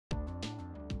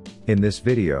In this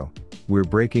video, we're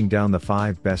breaking down the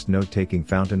 5 best note-taking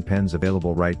fountain pens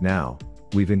available right now.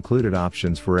 We've included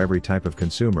options for every type of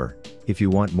consumer. If you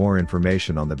want more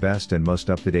information on the best and most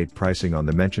up-to-date pricing on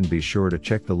the mentioned, be sure to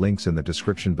check the links in the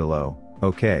description below.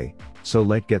 Okay, so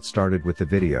let's get started with the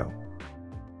video.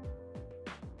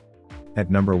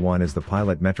 At number 1 is the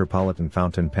Pilot Metropolitan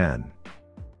Fountain Pen.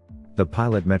 The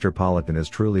Pilot Metropolitan is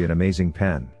truly an amazing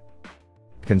pen.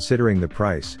 Considering the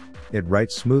price, it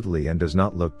writes smoothly and does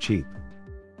not look cheap.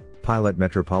 Pilot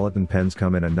Metropolitan pens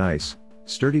come in a nice,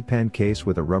 sturdy pen case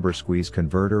with a rubber squeeze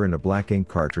converter and a black ink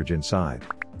cartridge inside.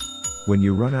 When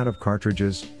you run out of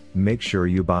cartridges, make sure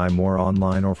you buy more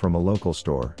online or from a local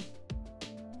store.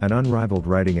 An unrivaled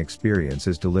writing experience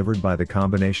is delivered by the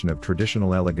combination of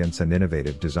traditional elegance and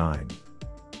innovative design.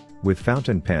 With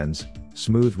fountain pens,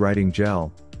 smooth writing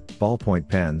gel, ballpoint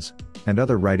pens, and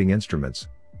other writing instruments,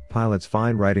 Pilot's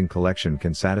fine writing collection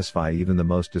can satisfy even the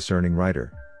most discerning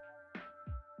writer.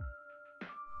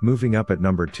 Moving up at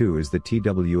number 2 is the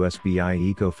TWSBI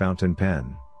ECO Fountain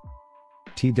Pen.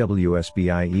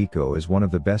 TWSBI ECO is one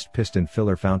of the best piston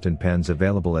filler fountain pens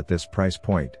available at this price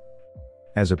point.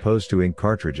 As opposed to ink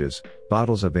cartridges,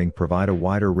 bottles of ink provide a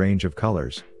wider range of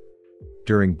colors.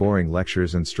 During boring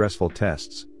lectures and stressful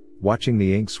tests, watching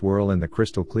the ink swirl in the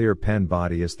crystal clear pen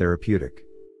body is therapeutic.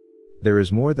 There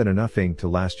is more than enough ink to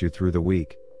last you through the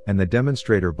week, and the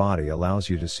demonstrator body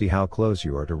allows you to see how close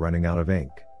you are to running out of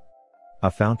ink. A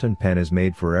fountain pen is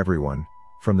made for everyone,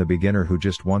 from the beginner who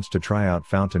just wants to try out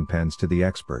fountain pens to the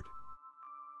expert.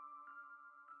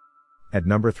 At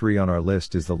number 3 on our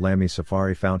list is the Lamy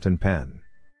Safari Fountain Pen.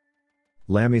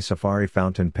 Lamy Safari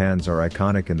fountain pens are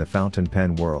iconic in the fountain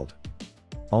pen world.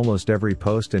 Almost every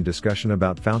post and discussion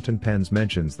about fountain pens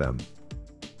mentions them.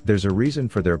 There's a reason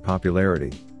for their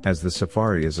popularity, as the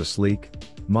Safari is a sleek,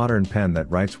 modern pen that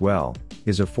writes well,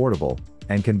 is affordable,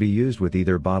 and can be used with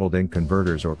either bottled ink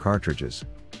converters or cartridges.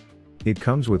 It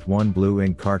comes with one blue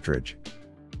ink cartridge.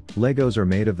 Legos are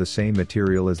made of the same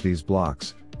material as these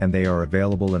blocks, and they are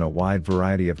available in a wide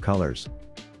variety of colors.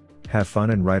 Have fun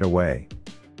and write away.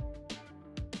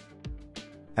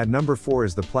 At number 4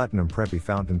 is the Platinum Preppy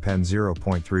Fountain Pen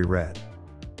 0.3 Red.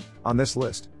 On this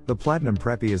list, the Platinum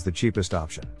Preppy is the cheapest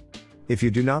option. If you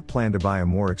do not plan to buy a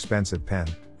more expensive pen,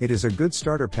 it is a good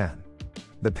starter pen.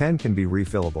 The pen can be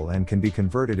refillable and can be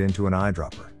converted into an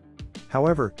eyedropper.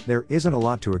 However, there isn't a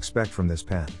lot to expect from this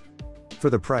pen. For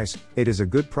the price, it is a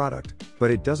good product,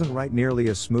 but it doesn't write nearly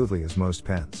as smoothly as most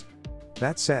pens.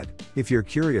 That said, if you're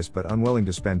curious but unwilling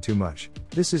to spend too much,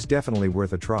 this is definitely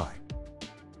worth a try.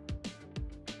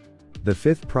 The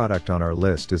 5th product on our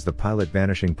list is the Pilot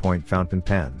Vanishing Point Fountain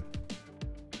Pen.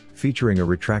 Featuring a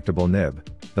retractable nib,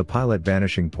 the Pilot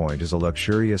Vanishing Point is a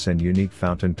luxurious and unique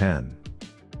fountain pen.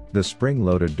 The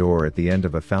spring-loaded door at the end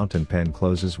of a fountain pen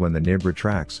closes when the nib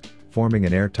retracts, forming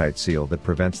an airtight seal that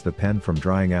prevents the pen from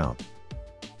drying out.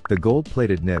 The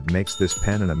gold-plated nib makes this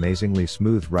pen an amazingly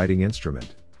smooth writing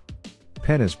instrument.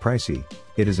 Pen is pricey,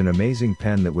 it is an amazing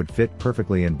pen that would fit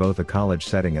perfectly in both a college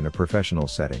setting and a professional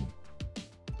setting.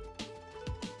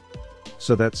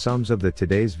 So that sums up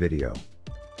today's video.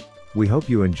 We hope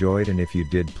you enjoyed, and if you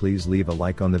did, please leave a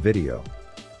like on the video.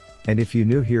 And if you're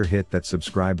new here, hit that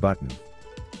subscribe button.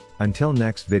 Until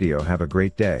next video, have a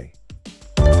great day.